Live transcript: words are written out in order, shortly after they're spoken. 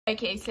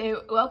Okay,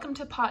 so welcome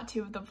to part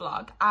 2 of the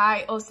vlog.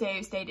 I also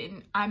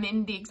I'm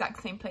in the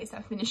exact same place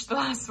I finished the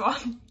last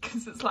one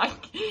because it's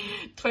like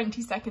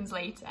 20 seconds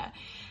later.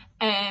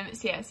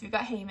 So we've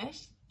got Hamish.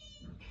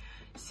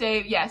 So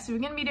we're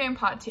going to be doing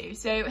part 2.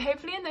 So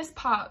hopefully in this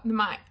part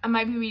I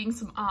might be reading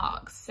some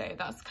ARCs, so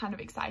that's kind of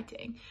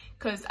exciting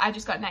because I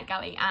just got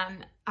NetGalley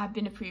and I've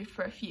been approved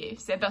for a few,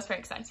 so that's very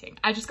exciting.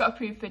 I just got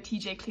approved for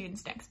TJ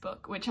Klune's next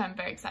book, which I'm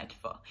very excited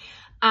for.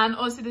 And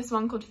also this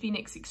one called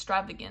Phoenix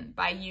Extravagant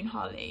by Yoon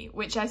Harley,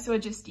 which I saw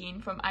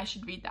Justine from I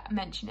Should Read That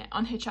mention it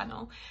on her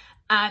channel.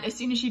 And as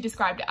soon as she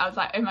described it, I was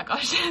like, oh my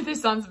gosh,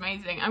 this sounds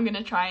amazing. I'm going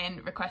to try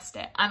and request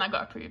it. And I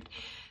got approved.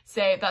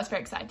 So that's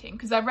very exciting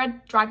because I've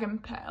read Dragon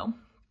Pearl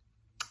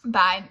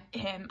by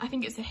him. I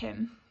think it's a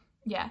him.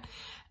 Yeah.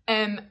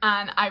 And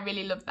I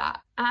really love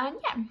that. And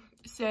yeah,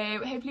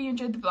 so hopefully you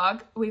enjoyed the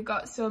vlog. We've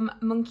got some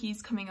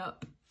monkeys coming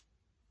up,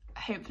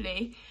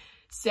 hopefully.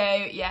 So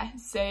yeah,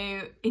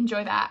 so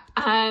enjoy that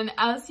and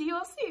I'll see you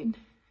all soon.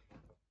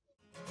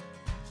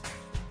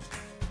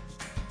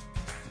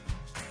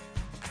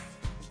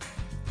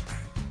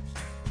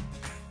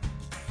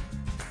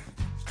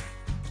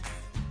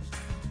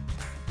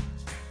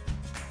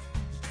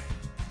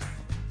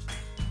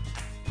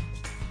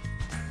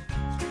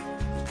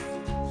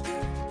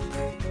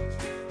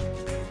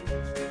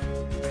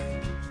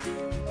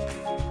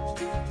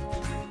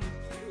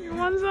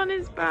 One's on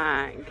his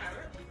back.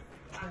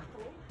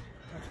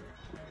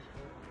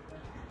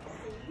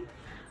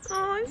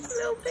 Oh, it's a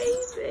little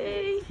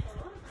baby.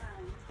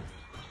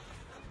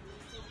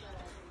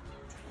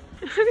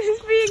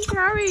 He's being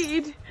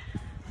carried.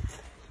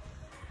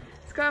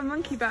 It's got a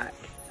monkey back.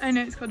 I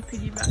know it's called a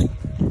piggy back.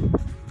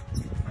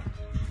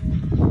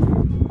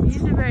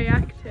 These are very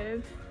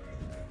active.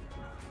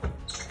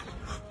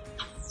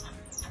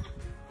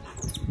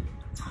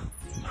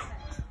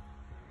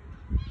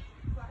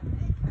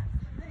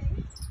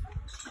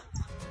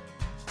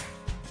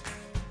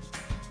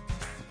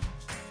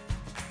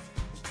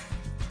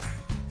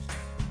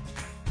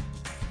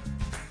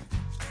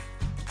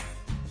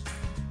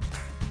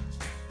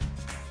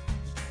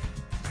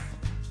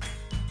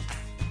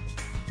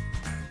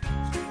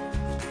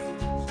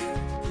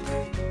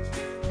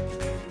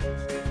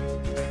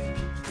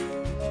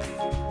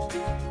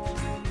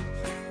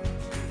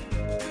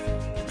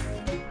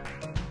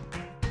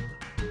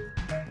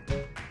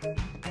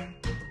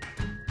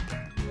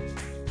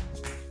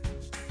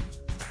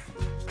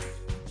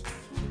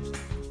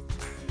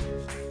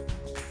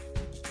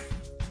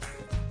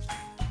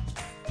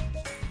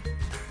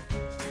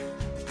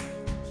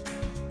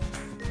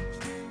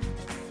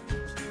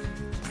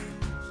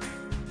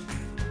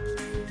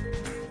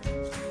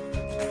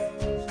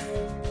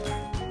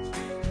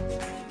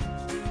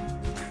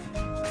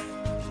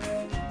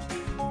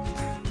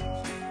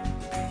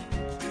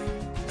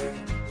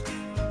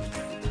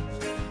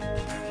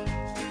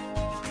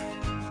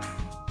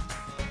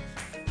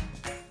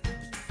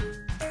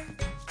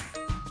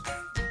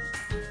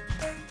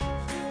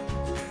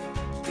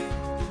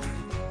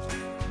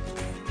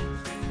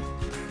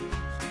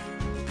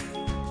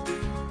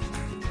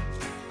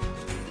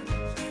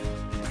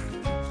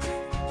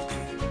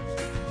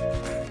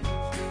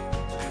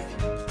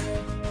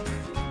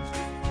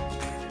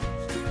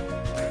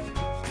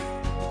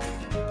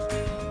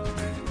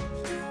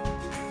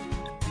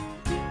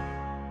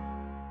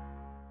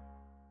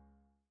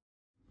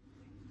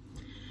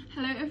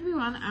 Hello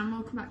everyone and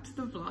welcome back to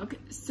the vlog.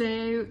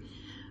 So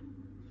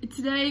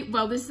today,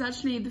 well, this is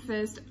actually the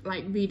first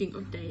reading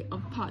update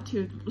of part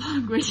 2 of the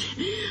vlog, which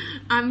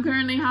I'm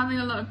currently having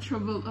a lot of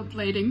trouble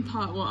uploading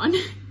part 1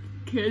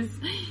 because,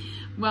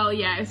 well,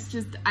 yeah, it's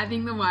just, I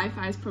think the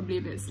Wi-Fi is probably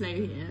a bit slow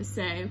here,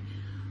 so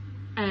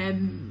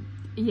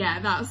yeah,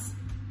 that's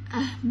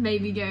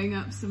maybe going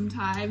up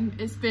sometime.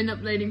 It's been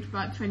uploading for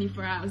about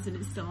 24 hours and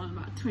it's still on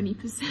about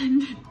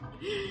 20%.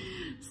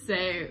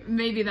 So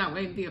maybe that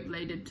won't be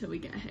uploaded till we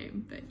get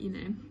home, but you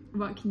know,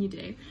 what can you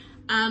do?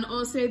 And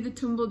also the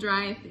tumble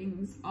dryer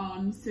thing's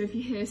on, so if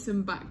you hear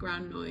some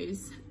background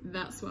noise,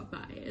 that's what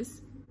that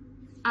is.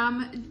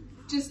 I'm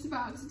just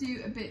about to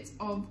do a bit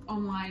of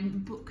online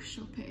book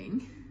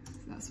shopping.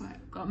 So that's why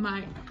I've got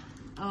my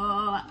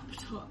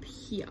laptop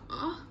here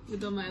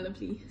with all my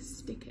lovely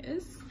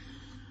stickers.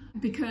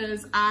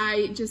 Because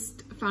I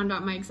just found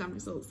out my exam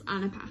results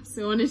and I passed,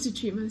 so I wanted to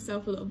treat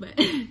myself a little bit.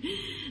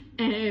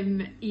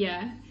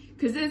 Yeah,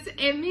 because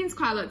it means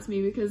quite a lot to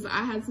me because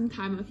I had some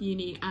time off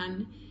uni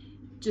and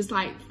just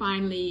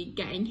finally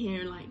getting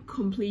here and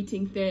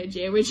completing 3rd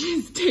year, which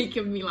has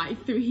taken me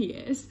 3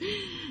 years.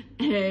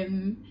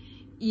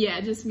 Yeah,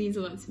 it just means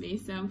a lot to me.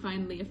 So I'm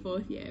finally a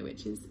 4th year,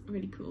 which is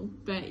really cool.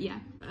 But yeah,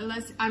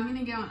 I'm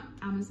gonna go on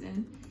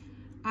Amazon.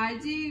 I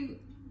do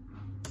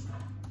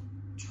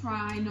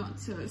try not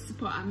to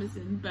support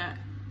Amazon, but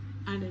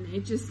I don't know,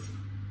 just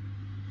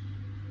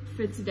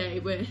for today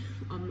we're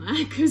on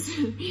there because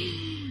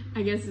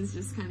I guess it's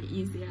just kind of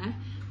easier.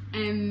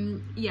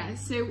 Yeah,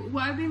 so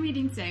what I've been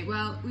reading today,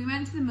 well, we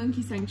went to the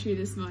monkey sanctuary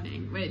this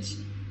morning, which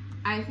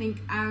I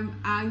think I'm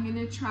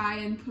gonna try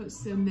and put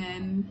some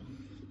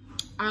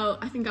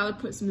I think I'll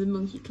put some of the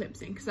monkey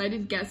clips in because I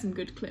did get some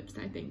good clips,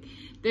 I think.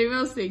 They were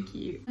all so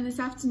cute. And this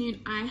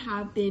afternoon I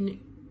have been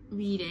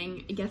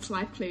reading Get a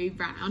Life, Chloe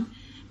Brown.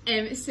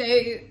 So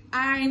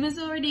I was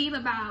already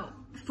about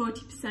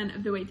 40%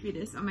 of the way through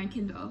this on my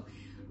Kindle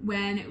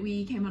when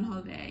we came on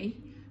holiday,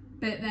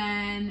 but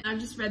then I've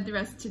just read the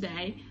rest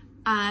today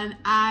and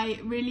I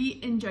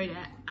really enjoyed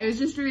it. It was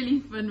just a really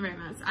fun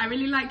romance. I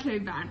really like Chloe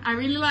Brown. I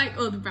really like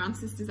all the Brown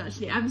sisters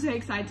actually. I'm so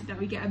excited that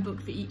we get a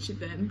book for each of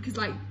them because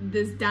like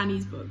there's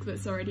Danny's book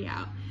that's already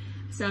out.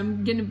 So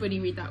I'm gonna buddy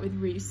read that with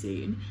Rue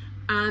soon.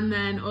 And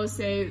then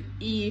also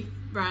Eve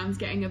Brown's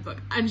getting a book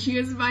and she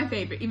was my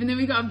favourite, even though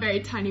we got a very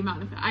tiny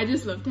amount of her. I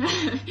just loved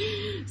her.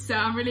 So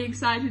I'm really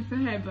excited for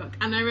her book.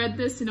 And I read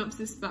the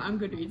synopsis for on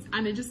Goodreads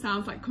and it just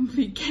sounds like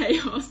complete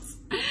chaos.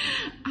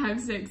 I'm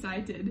so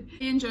excited.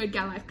 I enjoyed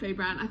Get a Life, Chloe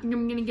Brown. I think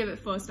I'm gonna give it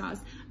 4 stars.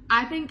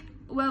 I think,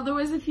 well, there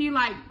was a few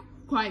like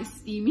quite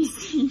steamy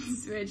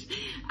scenes, which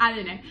I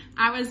don't know.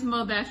 I was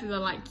more there for the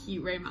like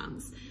cute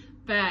romance.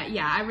 But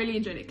yeah, I really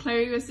enjoyed it.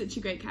 Chloe was such a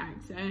great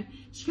character.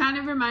 She kind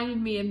of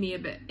reminded me of me a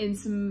bit in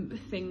some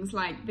things,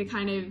 like the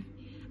kind of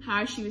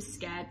how she was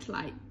scared to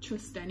like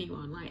trust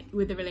anyone, like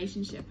with a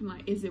relationship and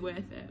like, is it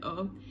worth it,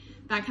 or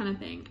that kind of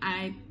thing.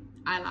 I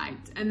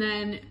liked. And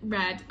then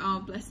Red, oh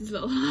bless his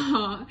little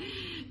heart.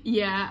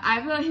 Yeah, I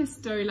feel like his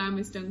storyline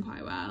was done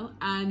quite well,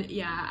 and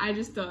yeah, I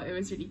just thought it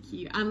was really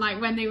cute. And like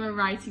when they were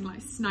writing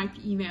like snipe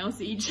emails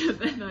to each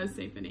other, that was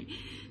so funny.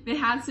 They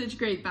had such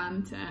great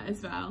banter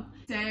as well.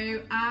 So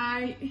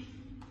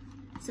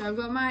I've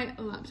got my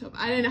laptop.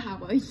 I don't know how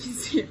well you can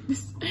see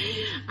this.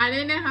 I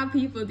don't know how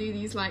people do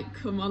these like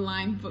come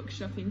online book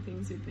shopping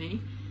things with me.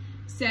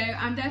 So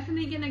I'm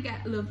definitely gonna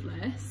get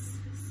Loveless.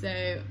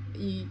 So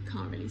you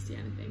can't really see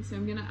anything. So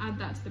I'm gonna add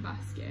that to the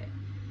basket.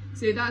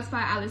 So that's by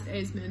Alice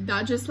Oseman.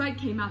 That just like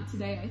came out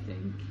today, I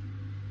think.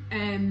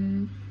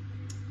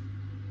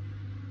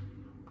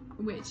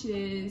 Which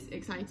is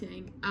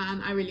exciting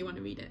and I really want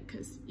to read it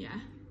because yeah.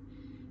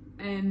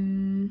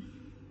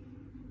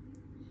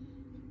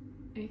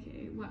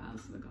 Okay, what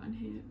else have I got on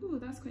here? Oh,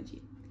 that's quite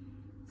cheap.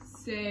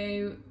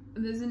 So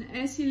there's an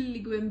Ursula Le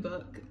Guin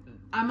book.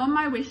 I'm on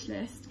my wish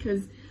list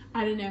because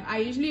I don't know, I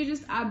usually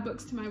just add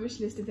books to my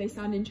wish list if they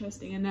sound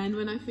interesting, and then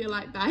when I feel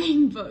like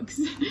buying books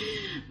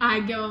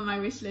I go on my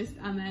wish list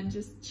and then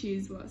just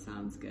choose what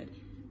sounds good.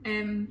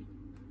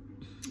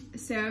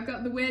 So I've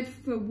got The Word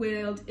for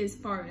World is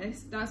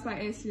Forest. That's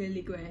by Ursula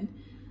Le Guin.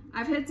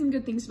 I've heard some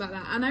good things about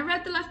that, and I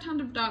read The Left Hand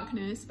of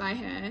Darkness by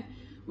her,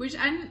 which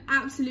I didn't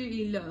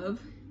absolutely love,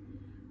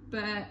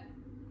 but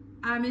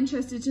I'm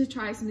interested to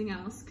try something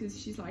else because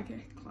she's like a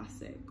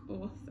classic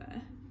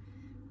author.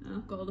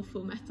 I've got all the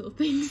Full Metal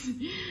things.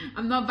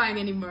 I'm not buying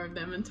any more of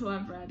them until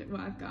I've read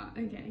what I've got.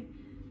 Okay,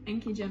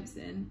 Enki jumps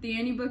in. The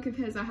only book of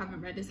hers I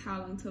haven't read is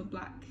How Long Till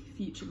Black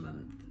Future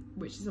Month,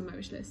 which is on my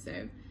wish list,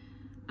 so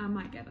I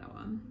might get that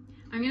one.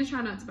 I'm gonna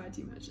try not to buy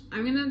too much.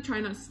 I'm gonna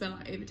try not to spend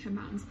like over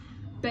 £10.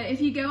 But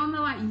if you go on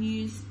the like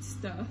used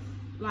stuff,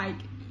 like,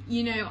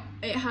 you know,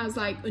 it has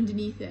like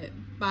underneath it,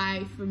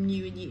 buy from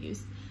new and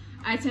used.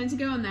 I tend to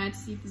go on there to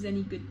see if there's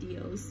any good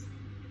deals,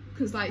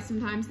 because like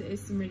sometimes there is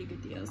some really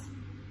good deals.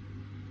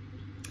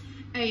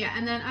 Oh yeah,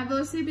 and then I've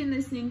also been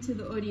listening to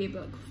the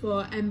audiobook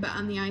for Ember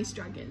and the Ice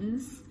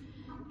Dragons,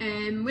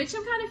 which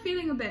I'm kind of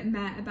feeling a bit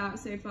meh about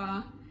so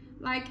far.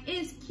 Like,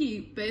 it's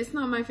cute, but it's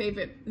not my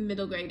favourite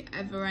middle grade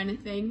ever or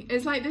anything.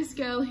 It's like this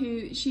girl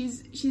who,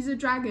 she's a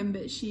dragon,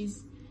 but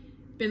she's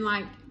been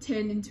like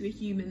turned into a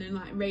human and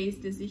like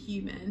raised as a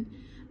human.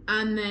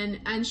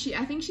 And she,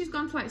 I think she's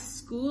gone to like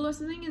school or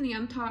something in the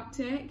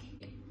Antarctic.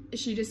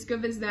 She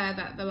discovers there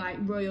that the like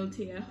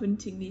royalty are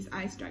hunting these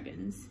ice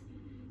dragons.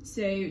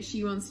 So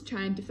she wants to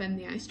try and defend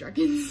the ice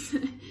dragons.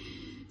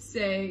 So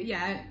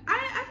yeah,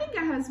 I think it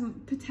has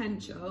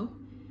potential.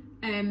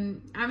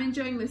 I'm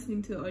enjoying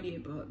listening to the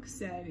audiobook,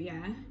 so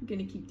yeah, I'm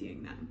gonna keep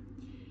doing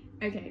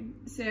that. Okay,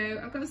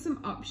 so I've got some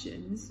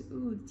options.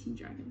 Ooh, the Tea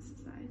Dragon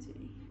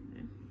Society.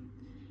 No,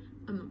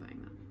 I'm not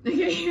buying that.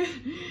 Okay.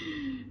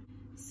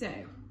 So,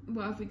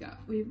 what have we got?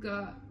 We've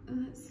got,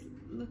 let's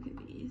look at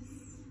these.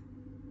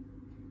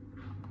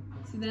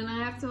 So then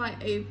I have to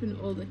like open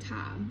all the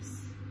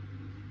tabs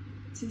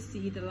to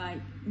see the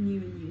like new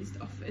and used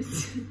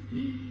offers.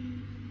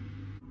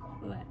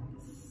 Let's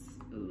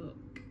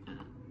look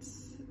at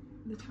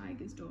The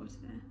Tiger's Daughter.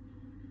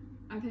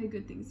 I've heard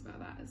good things about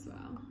that as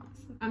well.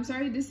 So, I'm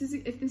sorry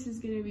if this is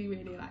gonna be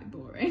really like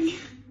boring.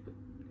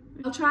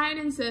 I'll try and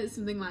insert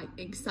something like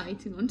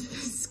exciting onto the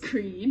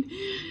screen.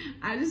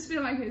 I just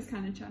feel like it's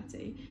kind of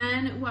chatty.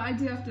 And what I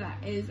do after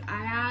that is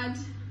I add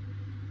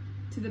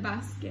to the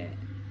basket,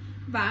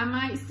 but I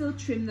might still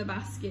trim the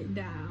basket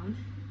down.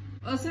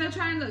 Also, I'll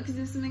try and look, because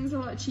if something's a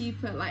lot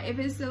cheaper, like if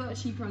it's a lot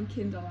cheaper on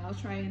Kindle, I'll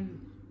try and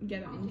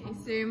get it on here.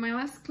 So my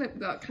last clip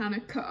got kind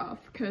of cut off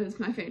because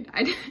my phone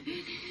died.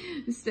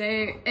 So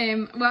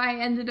what I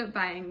ended up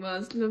buying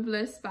was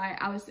Loveless by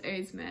Alice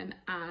Oseman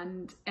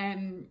and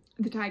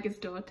The Tiger's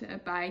Daughter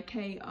by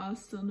K.R.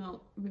 Sunil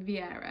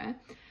Riviera.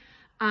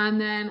 And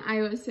then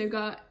I also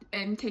got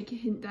Take a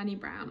Hint Danny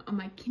Brown on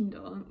my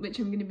Kindle, which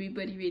I'm going to be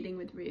buddy reading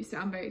with Ruth, so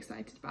I'm very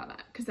excited about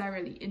that because I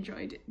really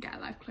enjoyed Get a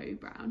Life Chloe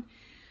Brown.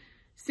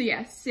 So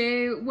yeah,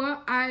 so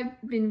what I've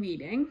been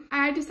reading,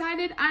 I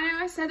decided, I know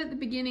I said at the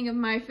beginning of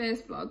my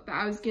first vlog that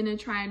I was going to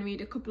try and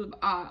read a couple of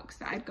arcs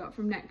that I'd got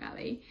from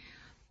NetGalley,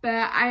 but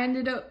I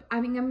ended up,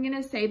 I think I'm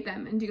going to save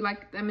them and do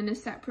like them in a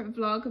separate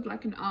vlog of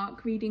like an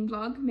arc reading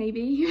vlog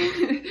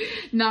maybe.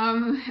 Now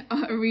I'm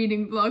a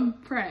reading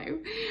vlog pro.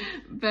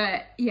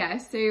 But yeah,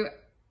 so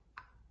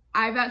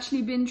I've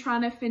actually been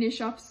trying to finish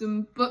off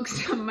some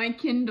books on my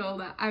Kindle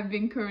that I've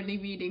been currently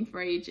reading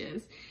for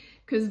ages,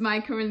 because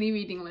my currently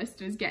reading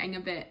list was getting a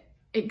bit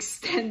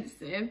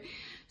extensive.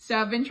 So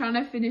I've been trying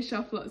to finish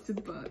off lots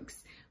of books,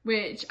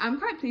 which I'm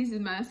quite pleased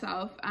with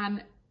myself.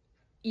 And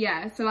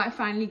yeah, so like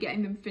finally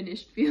getting them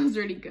finished feels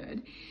really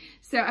good.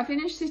 So I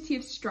finished City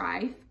of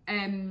Strife,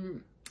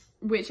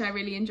 which I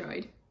really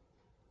enjoyed.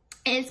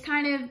 It's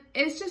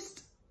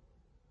just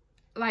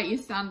like your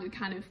standard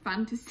kind of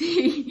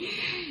fantasy.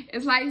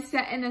 It's like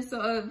set in a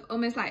sort of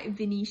almost like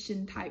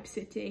Venetian type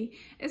city.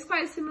 It's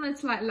quite similar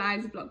to like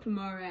Lies of Locke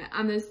Lamora,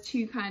 and there's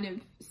two kind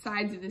of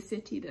sides of the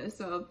city that are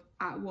sort of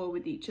at war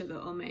with each other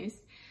almost.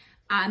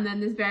 And then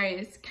there's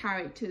various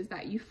characters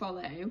that you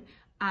follow.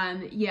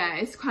 And yeah,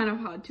 it's kind of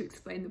hard to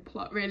explain the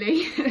plot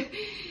really.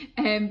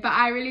 But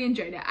I really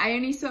enjoyed it. I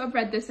only sort of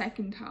read the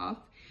second half.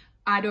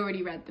 I'd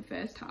already read the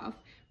first half.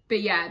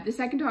 But yeah, the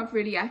second half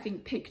really, I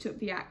think, picked up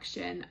the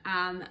action,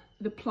 and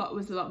the plot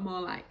was a lot more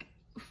like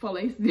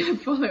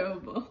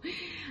followable.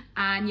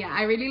 And yeah,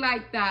 I really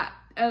like that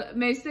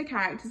most of the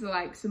characters are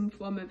like some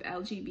form of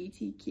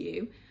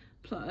LGBTQ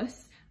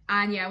plus.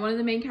 And yeah, one of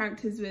the main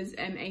characters was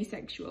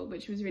asexual,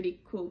 which was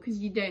really cool because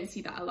you don't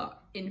see that a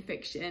lot in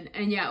fiction.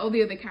 And yeah, all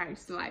the other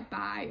characters are like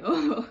bi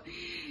or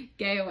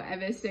gay or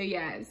whatever. So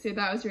yeah, so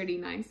that was really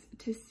nice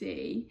to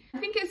see. I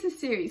think it's a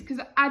series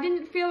because I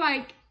didn't feel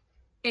like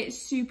it's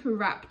super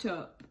wrapped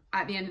up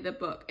at the end of the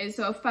book. It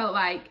sort of felt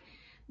like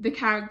the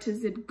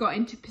characters had got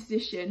into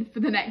position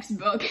for the next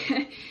book,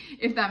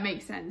 if that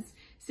makes sense.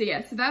 So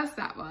yeah, so that's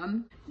that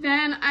one.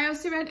 Then I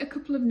also read a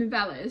couple of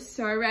novellas.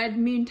 So I read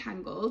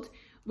Moontangled,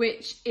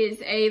 which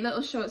is a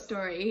little short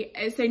story.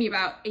 It's only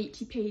about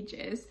 80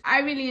 pages. I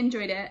really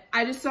enjoyed it.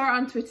 I just saw it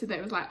on Twitter that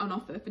it was like on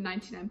offer for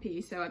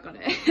 99p, so I got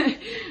it.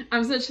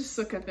 I'm such a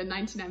sucker for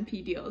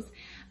 99p deals.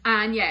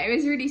 And yeah, it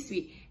was really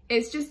sweet.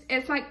 It's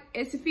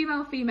a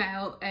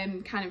female-female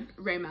kind of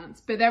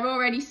romance, but they're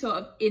already sort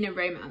of in a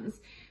romance,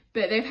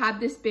 but they've had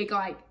this big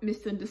like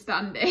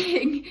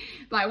misunderstanding.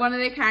 Like one of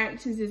the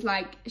characters is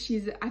like,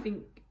 I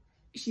think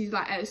she's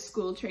like at a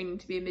school training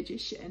to be a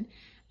magician,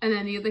 and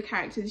then the other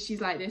character, she's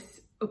like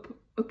this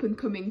up and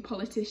coming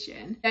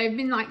politician. They've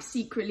been like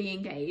secretly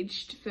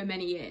engaged for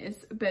many years,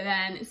 but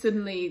then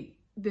suddenly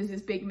there's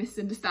this big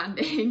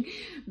misunderstanding.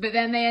 But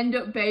then they end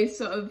up both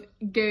sort of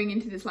going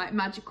into this like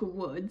magical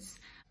woods.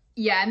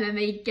 Yeah, and then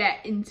they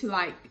get into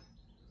like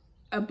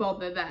a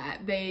bother there.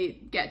 They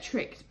get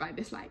tricked by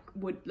this like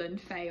woodland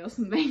fae or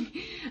something,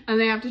 and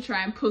they have to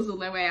try and puzzle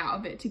their way out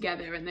of it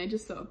together, and they're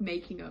just sort of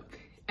making up.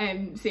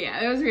 So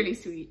yeah, it was really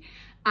sweet,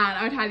 and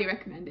I would highly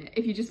recommend it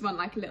if you just want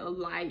like a little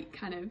light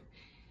kind of,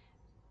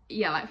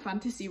 yeah, like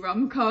fantasy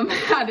rom-com.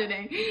 I don't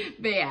know,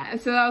 but yeah,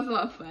 so that was a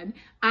lot of fun.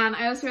 And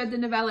I also read the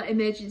novella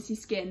Emergency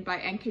Skin by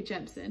N.K.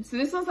 Jemisin. So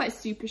this one's like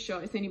super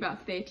short. It's only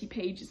about 30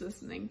 pages or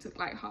something. It took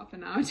like half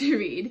an hour to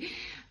read,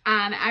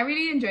 and I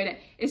really enjoyed it.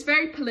 It's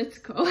very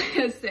political,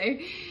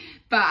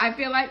 but I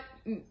feel like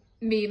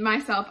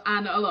myself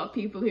and a lot of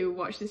people who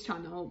watch this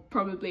channel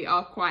probably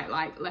are quite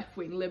like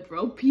left-wing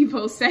liberal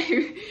people, so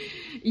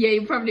yeah,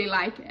 you probably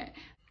like it.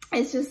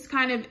 It's just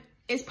kind of,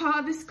 it's part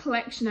of this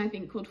collection I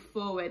think called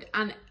Forward,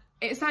 and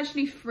it's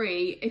actually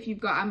free if you've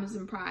got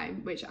Amazon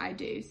Prime, which I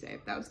do, so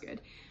that was good,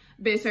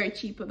 but it's very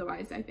cheap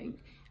otherwise, I think.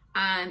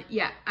 And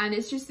yeah, and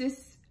it's just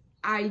this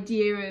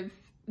idea of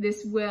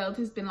this world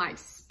has been like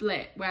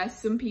split, where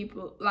some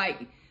people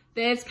like,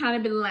 there's kind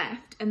of been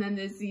left, and then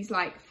there's these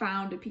like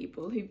founder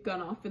people who've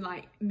gone off and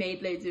like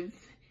made loads of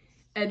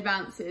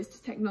advances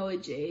to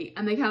technology,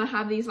 and they kind of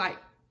have these like,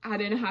 I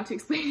don't know how to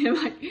explain them,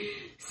 like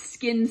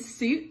skin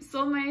suits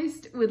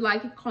almost, with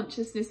like a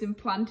consciousness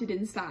implanted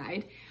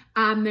inside,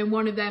 and then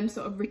one of them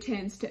sort of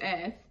returns to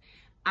Earth.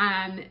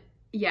 And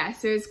yeah,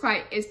 so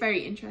it's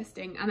very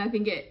interesting, and I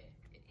think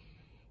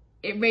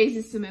it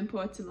raises some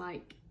important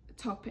like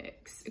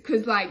topics,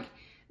 because like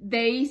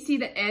they see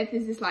that Earth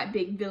is this like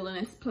big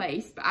villainous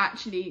place, but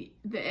actually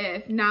the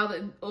Earth, now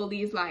that all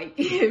these like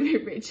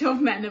rich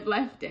old men have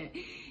left it,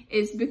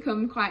 it's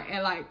become quite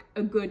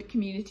a good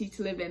community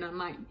to live in, and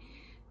like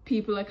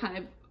people are kind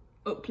of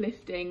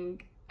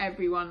uplifting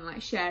everyone,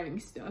 like sharing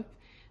stuff.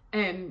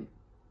 And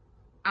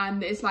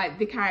it's like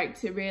the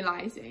character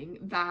realizing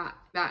that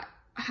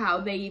how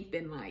they've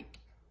been like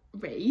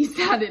raised,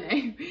 I don't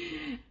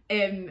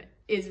know,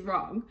 is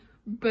wrong,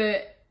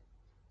 but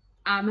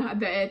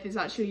the Earth is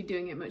actually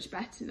doing it much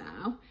better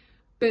now.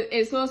 But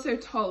it's also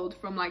told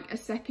from like a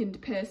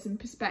second person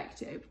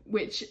perspective,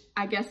 which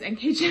I guess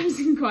N.K.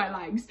 Jemisin quite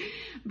likes.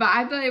 But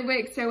I thought it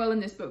worked so well in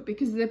this book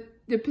because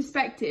the the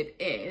perspective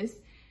is,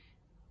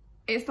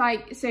 it's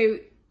like, so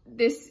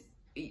this,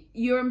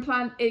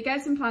 it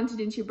gets implanted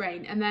into your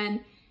brain, and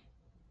then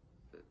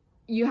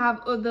you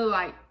have other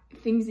like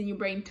things in your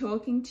brain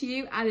talking to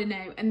you, I don't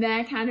know, and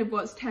they're kind of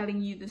what's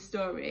telling you the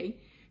story.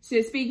 So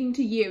it's speaking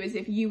to you as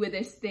if you were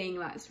this thing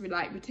that's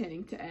like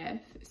returning to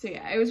Earth. So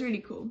yeah, it was really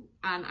cool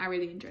and I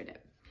really enjoyed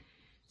it.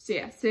 So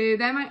yeah, so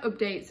they're my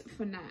updates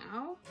for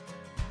now.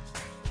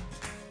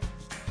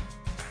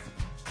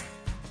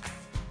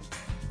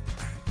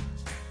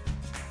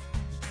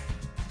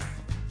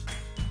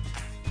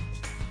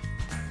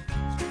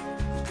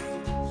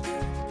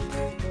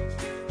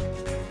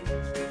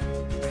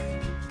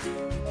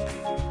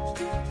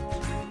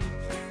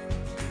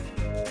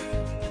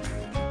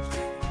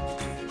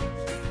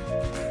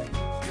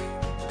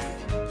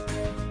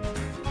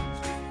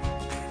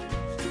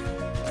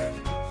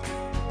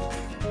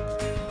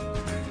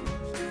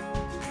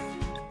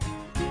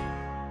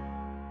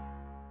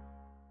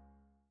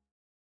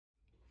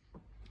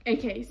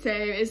 Okay, so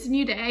it's a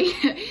new day,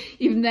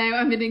 even though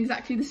I'm in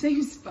exactly the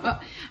same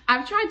spot.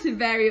 I've tried to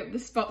vary up the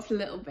spots a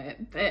little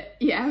bit, but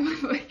yeah,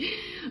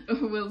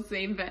 we'll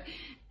see. But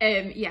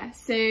yeah,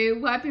 so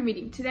what I've been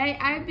reading today,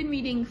 I've been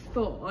reading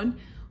Thorn,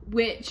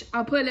 which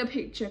I'll put a little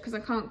picture because I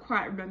can't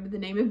quite remember the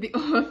name of the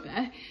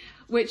author,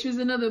 which was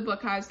another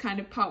book I was kind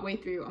of partway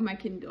through on my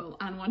Kindle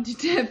and wanted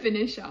to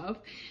finish off.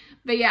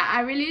 But yeah,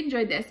 I really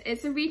enjoyed this.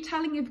 It's a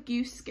retelling of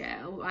Goose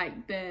Girl,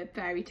 like the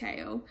fairy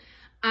tale.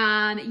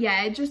 And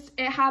yeah, it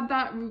had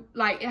that,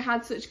 like, it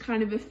had such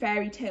kind of a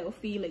fairy tale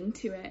feeling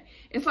to it.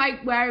 It's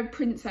like where a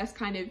princess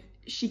kind of,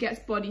 she gets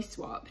body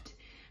swapped,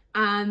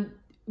 and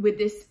with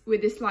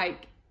this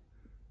like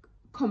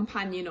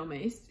companion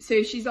almost.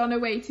 So she's on her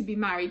way to be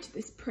married to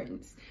this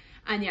prince,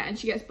 and yeah, and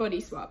she gets body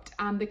swapped,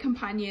 and the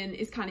companion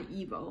is kind of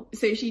evil.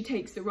 So she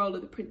takes the role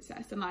of the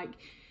princess and like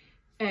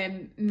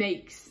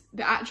makes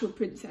the actual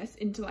princess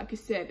into like a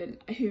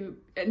servant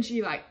and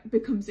she like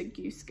becomes a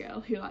goose girl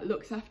who like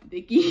looks after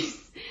the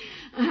geese.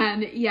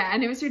 And yeah,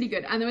 and it was really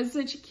good, and there was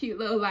such a cute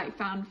little like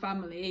found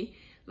family,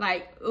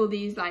 like all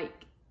these like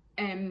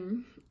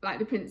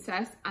the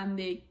princess and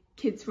the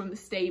kids from the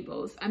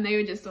stables, and they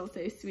were just all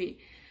so sweet.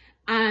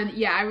 And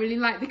yeah, I really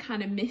like the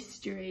kind of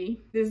mystery.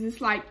 There's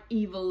this like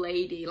evil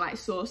lady, like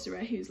sorcerer,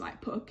 who's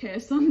like put a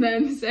curse on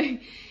them. So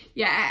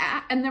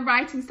yeah, and the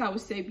writing style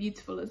was so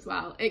beautiful as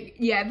well.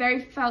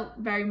 It felt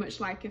very much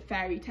like a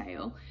fairy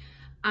tale,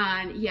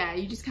 and yeah,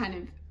 you just kind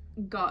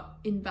of got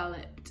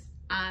enveloped.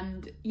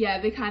 And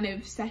yeah, the kind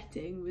of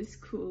setting was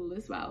cool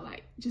as well,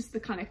 like just the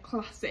kind of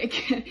classic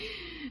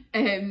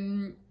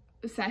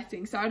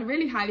setting. So I'd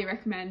really highly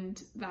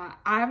recommend that.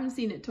 I haven't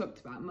seen it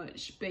talked about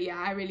much, but yeah,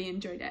 I really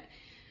enjoyed it.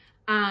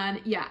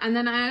 And yeah, and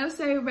then I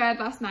also read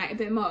last night a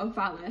bit more of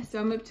Valor, so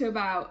I'm up to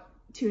about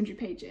 200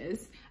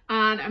 pages,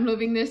 and I'm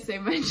loving this so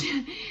much.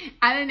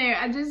 I don't know,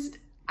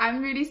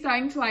 I'm really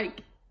starting to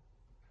like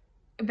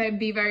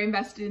be very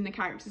invested in the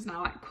characters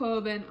now, like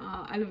Corbin,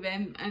 oh, I love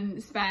him,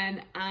 and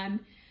Sven, and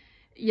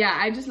yeah,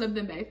 I just love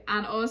them both.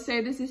 And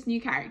also there's this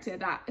new character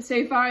that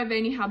so far I've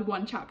only had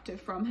one chapter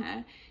from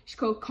her. She's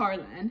called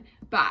Coraline,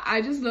 but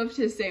I just loved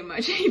her so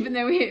much, even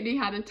though we only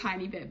had a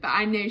tiny bit, but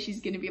I know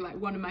she's going to be like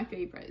one of my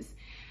favorites.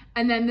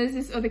 And then there's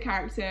this other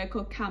character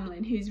called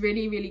Camlin, who's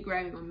really, really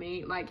growing on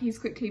me. Like, he's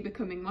quickly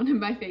becoming one of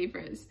my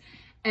favorites.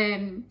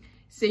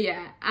 So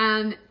yeah,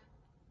 and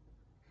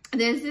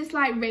there's this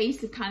like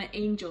race of kind of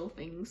angel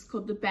things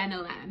called the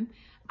Benelem,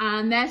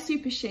 and they're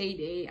super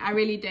shady. I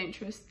really don't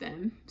trust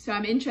them. So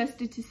I'm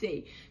interested to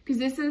see, because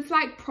this is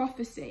like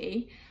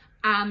prophecy,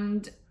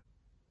 and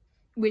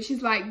which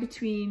is like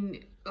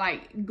between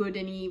like good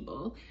and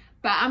evil.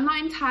 But I'm not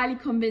entirely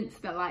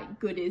convinced that like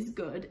good is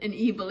good and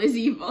evil is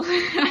evil.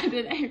 I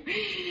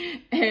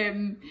don't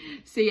know.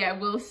 So yeah,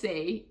 we'll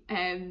see.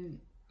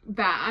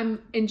 But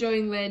I'm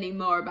enjoying learning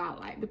more about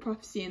like the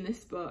prophecy in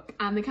this book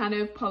and the kind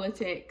of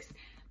politics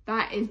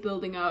that is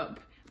building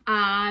up.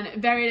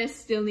 And Veritas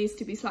still needs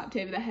to be slapped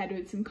over the head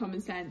with some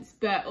common sense,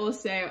 but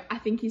also I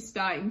think he's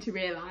starting to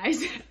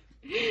realise.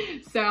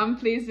 So I'm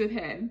pleased with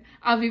him.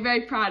 I'll be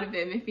very proud of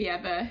him if he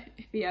ever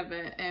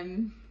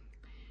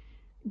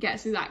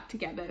gets his act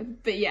together.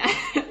 But yeah,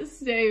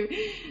 so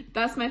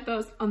that's my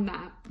thoughts on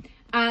that.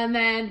 And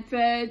then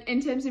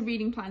in terms of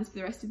reading plans for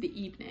the rest of the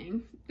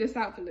evening, this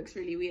outfit looks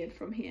really weird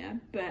from here,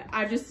 but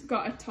I've just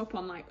got a top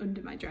on like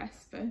under my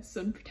dress for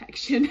sun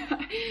protection.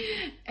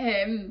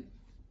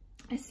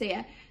 So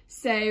yeah,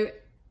 so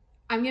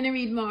I'm gonna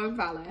read more of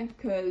Valor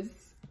because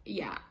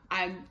yeah,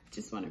 I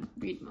just want to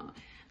read more.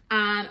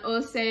 And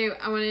also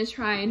I want to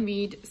try and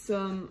read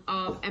some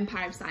of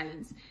Empire of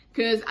Silence,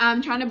 because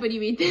I'm trying to buddy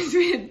read this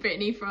with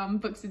Brittany from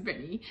Books with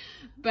Brittany,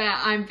 but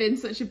I've been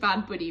such a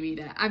bad buddy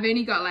reader. I've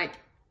only got like,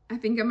 I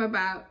think I'm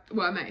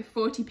at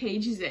 40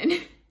 pages in.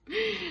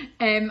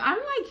 I'm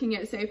liking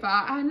it so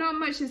far. Not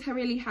much has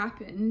really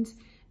happened.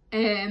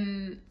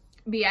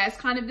 But yeah, it's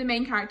kind of the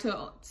main character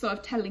sort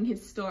of telling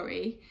his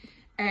story.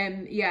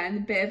 Yeah, and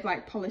a bit of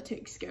like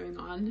politics going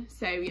on.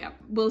 So yeah,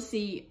 we'll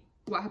see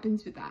what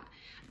happens with that.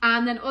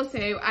 And then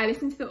also I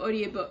listened to the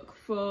audiobook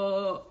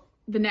for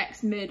the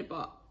next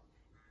Murderbot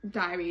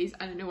Diaries,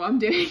 I don't know what I'm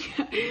doing,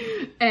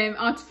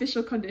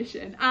 Artificial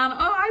Condition, and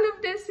oh, I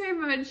loved it so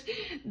much.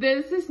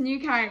 There's this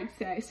new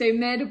character, so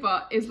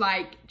Murderbot is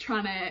like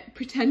trying to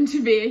pretend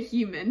to be a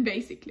human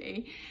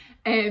basically,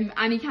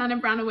 and he kind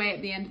of ran away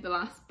at the end of the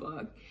last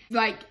book,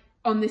 like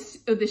on this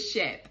other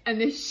ship,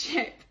 and this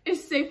ship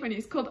is so funny.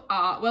 It's called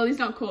Art. Well, he's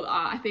not called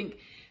Art, I think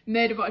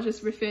Murderbot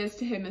just refers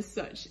to him as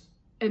such,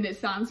 and it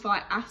stands for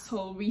like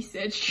asshole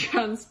research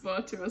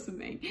transporter or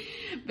something.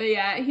 But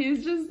yeah,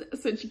 he's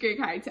just such a great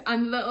character,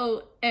 and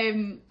little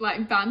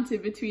like banter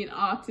between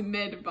Art and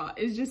Murderbot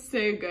is just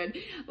so good.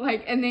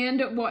 Like, and they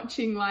end up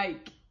watching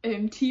like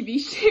TV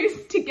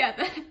shows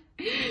together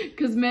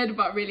because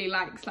Murderbot really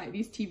likes like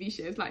these TV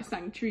shows, like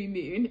Sanctuary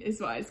Moon is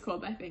what it's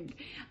called, I think.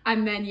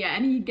 And then yeah,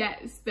 and he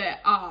gets the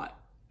Art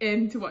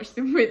to watch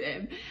them with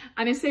him,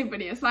 and it's so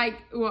funny. It's like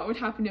what would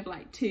happen if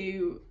like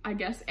two, I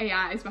guess,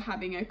 AIs were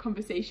having a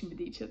conversation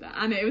with each other,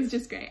 and it was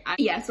just great.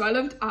 Yeah, so I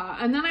loved Art,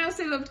 and then I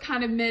also loved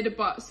kind of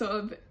Murderbot sort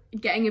of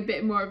getting a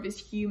bit more of his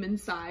human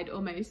side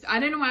almost. I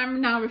don't know why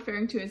I'm now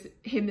referring to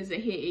him as a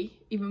he,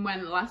 even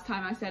when the last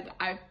time I said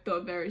I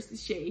thought of her as a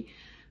she,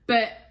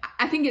 but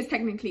I think it's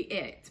technically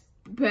it,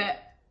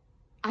 but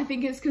I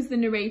think it's because the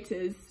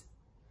narrator's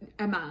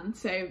a man,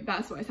 so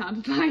that's what it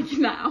sounded like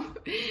now,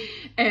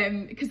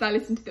 because I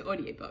listened to the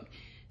audiobook.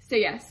 So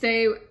yeah,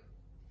 so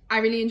I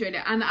really enjoyed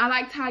it, and I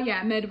liked how,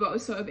 yeah, Murderbot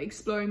was sort of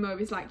exploring more of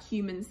his like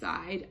human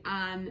side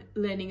and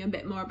learning a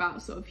bit more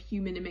about sort of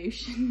human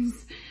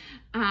emotions.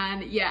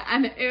 And yeah,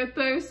 and it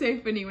was so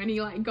funny when he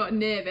like got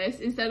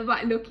nervous, instead of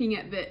like looking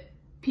at the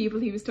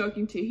people he was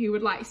talking to, he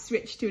would like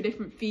switch to a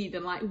different feed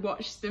and like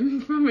watch them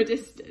from a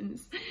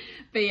distance.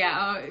 But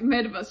yeah,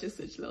 Murderbot's just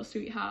such a little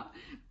sweetheart.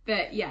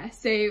 But yeah,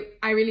 so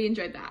I really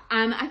enjoyed that.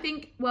 And I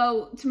think,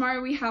 well,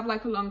 tomorrow we have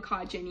like a long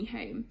car journey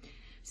home,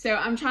 so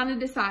I'm trying to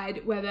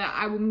decide whether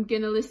I'm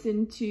gonna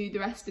listen to the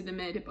rest of the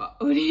Murderbot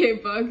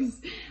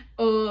audiobooks,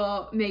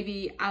 or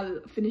maybe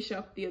I'll finish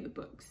off the other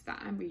books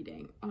that I'm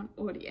reading on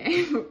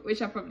audio,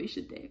 which I probably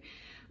should do.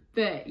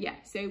 But yeah,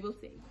 so we'll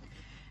see.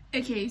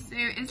 Okay, so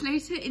it's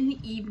later in the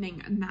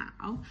evening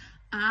now,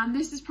 and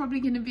this is probably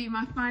going to be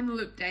my final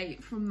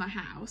update from the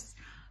house,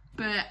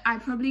 but I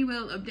probably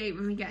will update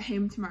when we get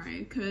home tomorrow,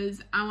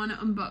 because I want to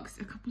unbox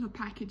a couple of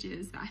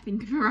packages that I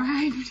think have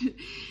arrived,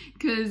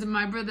 because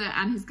my brother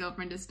and his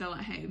girlfriend are still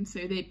at home, so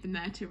they've been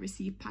there to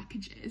receive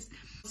packages.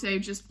 So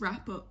just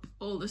wrap up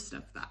all the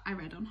stuff that I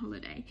read on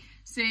holiday.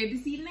 So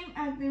this evening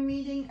I've been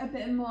reading a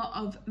bit more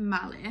of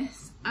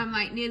Malice. I'm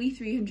like nearly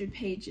 300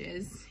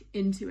 pages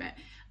into it,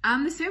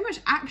 and there's so much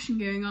action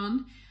going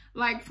on.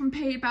 Like from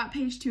about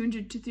page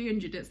 200 to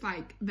 300, it's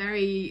like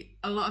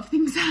a lot of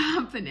things are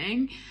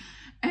happening.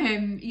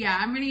 Yeah,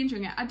 I'm really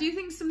enjoying it. I do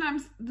think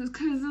sometimes,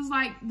 because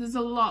there's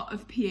a lot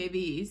of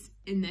POVs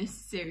in this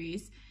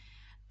series,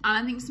 and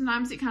I think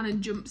sometimes it kind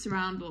of jumps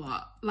around a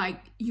lot. Like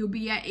you'll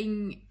be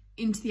getting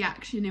into the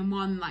action in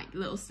one like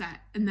little set,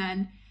 and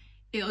then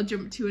it'll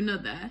jump to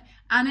another,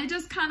 and it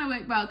does kind of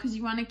work well because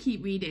you want to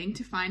keep reading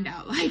to find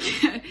out like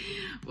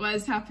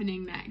what's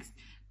happening next.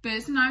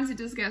 But sometimes it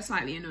does get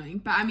slightly annoying,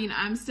 but I mean,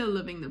 I'm still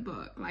loving the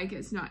book. Like,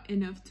 it's not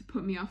enough to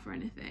put me off or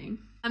anything.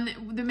 And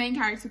the main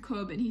character,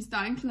 Corbin, he's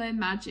starting to learn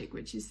magic,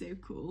 which is so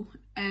cool.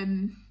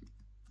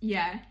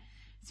 Yeah,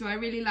 so I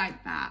really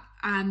like that.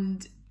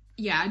 And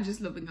yeah, I'm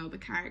just loving all the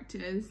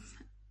characters.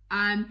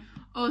 And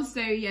also,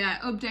 yeah,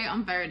 update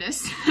on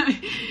Veridus.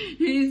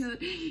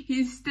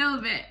 he's still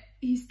a bit,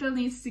 he still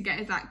needs to get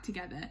his act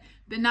together.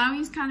 But now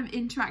he's kind of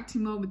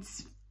interacting more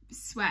with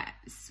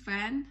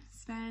Sven.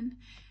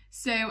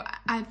 So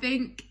I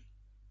think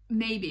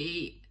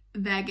maybe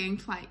they're going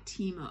to like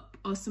team up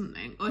or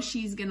something, or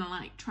she's gonna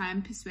like try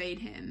and persuade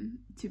him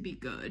to be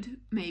good,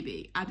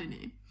 maybe, I don't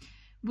know,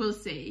 we'll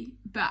see.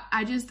 But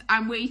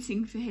I'm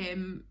waiting for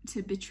him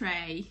to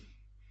betray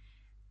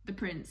the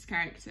prince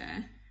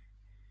character,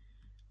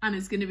 and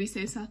it's gonna be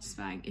so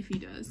satisfying if he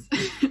does.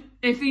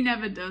 If he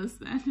never does,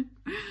 then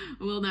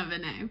we'll never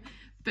know.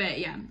 But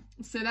yeah,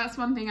 so that's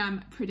one thing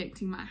I'm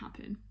predicting might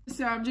happen.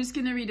 So I'm just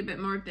going to read a bit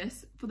more of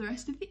this for the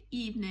rest of the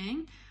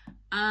evening.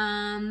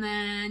 And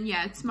then,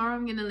 yeah, tomorrow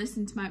I'm going to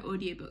listen to my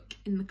audiobook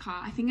in the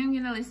car. I think I'm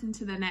going to listen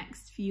to the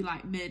next few,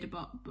 like,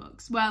 Murderbot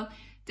books. Well,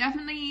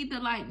 definitely the,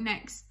 like,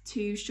 next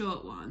two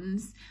short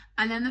ones.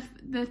 And then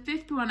the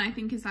fifth one, I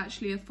think, is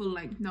actually a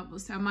full-length novel.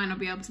 So I might not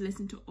be able to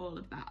listen to all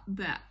of that,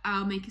 but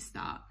I'll make a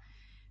start.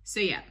 So,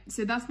 yeah,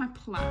 so that's my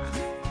plan.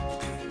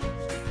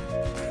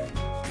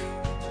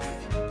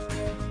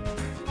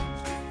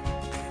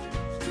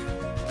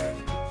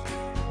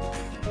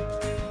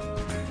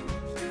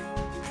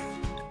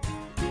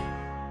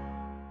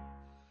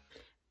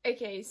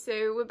 Okay,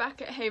 so we're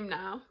back at home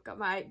now. Got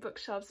my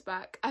bookshelves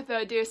back. I thought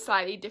I'd do a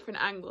slightly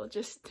different angle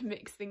just to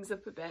mix things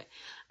up a bit.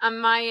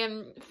 And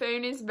my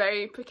phone is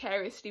very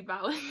precariously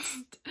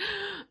balanced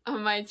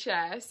on my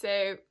chair.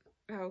 So,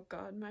 oh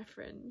God, my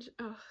fringe.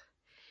 Oh,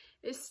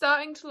 it's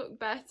starting to look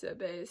better,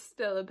 but it's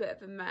still a bit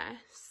of a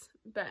mess.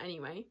 But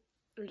anyway,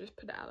 I'll just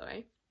put it out of the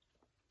way.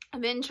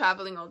 I've been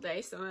travelling all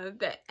day, so I'm a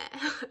bit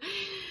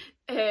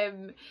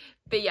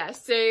But yeah,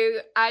 so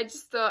I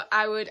just thought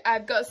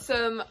I've got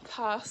some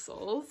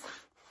parcels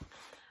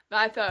that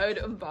I thought I would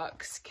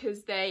unbox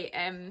because they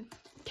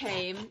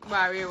came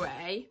while we were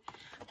away.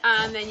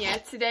 And then yeah,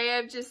 today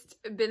I've just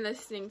been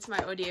listening to my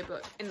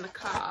audiobook in the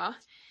car,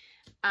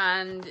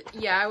 and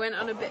yeah, I went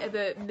on a bit of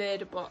a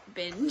murder book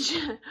binge.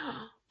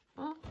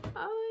 Oh,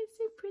 it's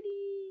so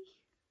pretty.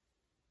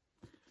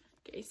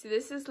 Okay, so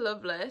this is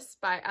Loveless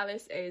by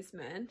Alice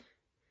Oseman.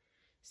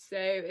 So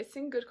it's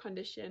in good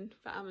condition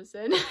for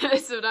Amazon.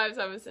 Sometimes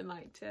Amazon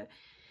like to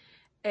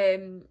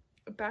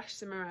bash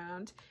them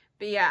around.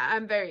 But yeah,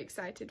 I'm very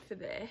excited for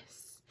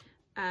this.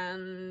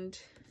 And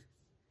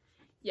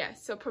yeah,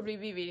 so I'll probably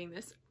be reading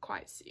this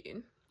quite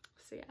soon.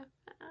 So yeah.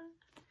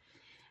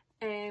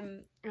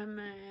 And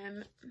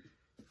then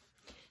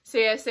so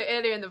yeah, so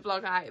earlier in the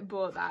vlog I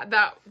bought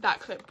that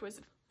clip was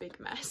a big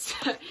mess.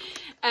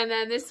 And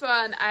then this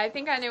one, I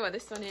think I know what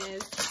this one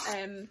is.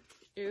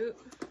 Ooh.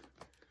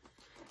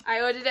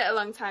 I ordered it a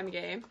long time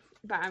ago,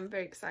 but I'm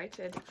very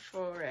excited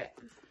for it.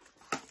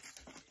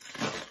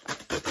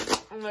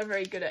 I'm not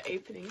very good at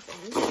opening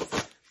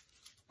things.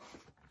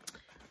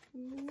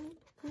 Ooh.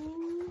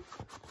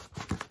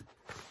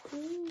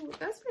 Ooh,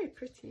 that's very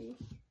pretty.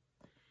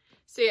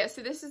 So yeah,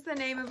 so this is The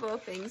Name of All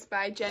Things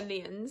by Jen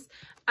Lyons,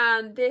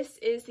 and this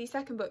is the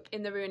second book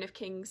in the Ruin of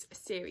Kings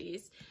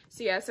series.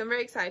 So yeah, so I'm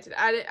very excited.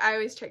 I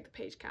always check the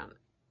page count.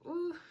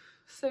 Ooh,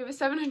 so over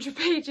 700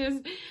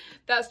 pages.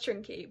 That's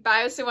chunky, but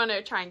I also want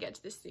to try and get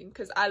to this soon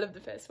because I love the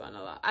first one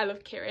a lot. I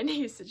love Kieran,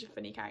 he's such a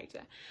funny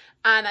character,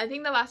 and I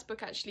think the last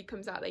book actually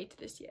comes out later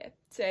this year.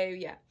 So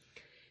yeah,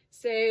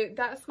 so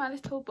that's my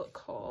little book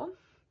haul.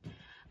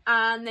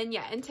 And then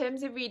yeah, in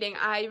terms of reading,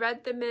 I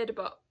read the Murder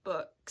Book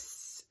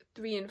books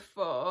 3 and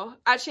 4.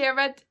 Actually,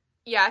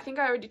 I think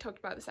I already talked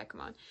about the second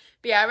one.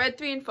 But yeah, I read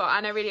 3 and 4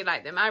 and I really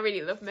like them. I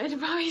really love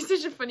Murderbot. He's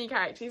such a funny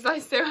character. He's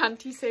like so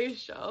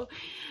antisocial.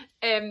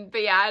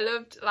 But yeah, I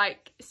loved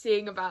like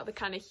seeing about the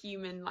kind of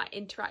human like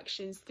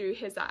interactions through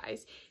his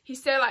eyes.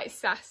 He's so like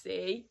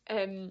sassy.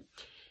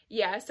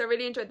 Yeah, so I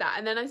really enjoyed that.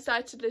 And then I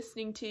started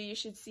listening to You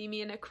Should See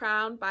Me in a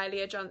Crown by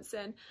Leah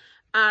Johnson.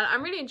 And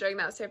I'm really enjoying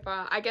that so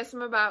far. I guess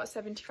I'm about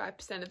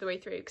 75% of the way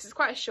through because it's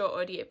quite a short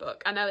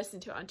audiobook and I listen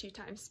to it on 2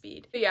 times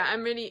speed. But yeah,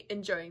 I'm really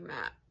enjoying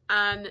that.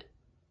 And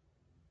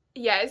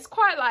yeah, it's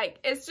quite like,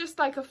 it's just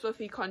like a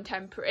fluffy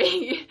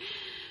contemporary.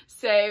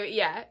 So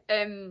yeah,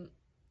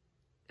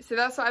 so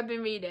that's what I've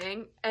been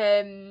reading.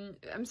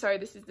 I'm sorry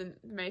this is the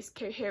most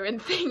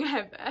coherent thing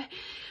ever.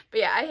 But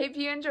yeah, I hope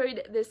you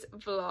enjoyed this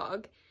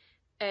vlog.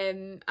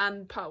 And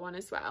part 1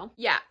 as well.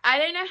 Yeah, I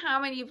don't know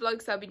how many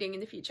vlogs I'll be doing in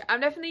the future.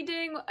 I'm definitely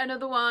doing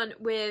another one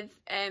with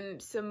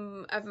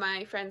some of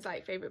my friends'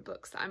 like favourite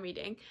books that I'm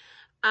reading.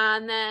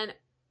 And then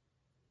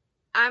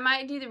I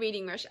might do the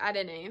reading rush, I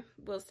don't know,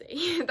 we'll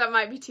see. That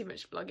might be too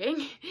much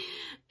vlogging.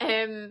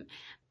 And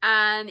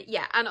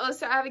yeah, and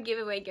also I have a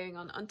giveaway going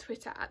on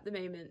Twitter at the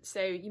moment,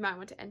 so you might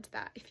want to enter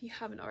that if you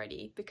haven't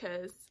already,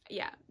 because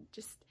yeah,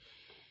 just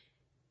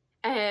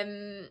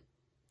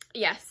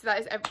yes, that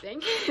is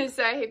everything.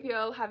 So I hope you're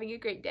all having a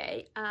great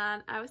day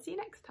and I will see you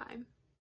next time.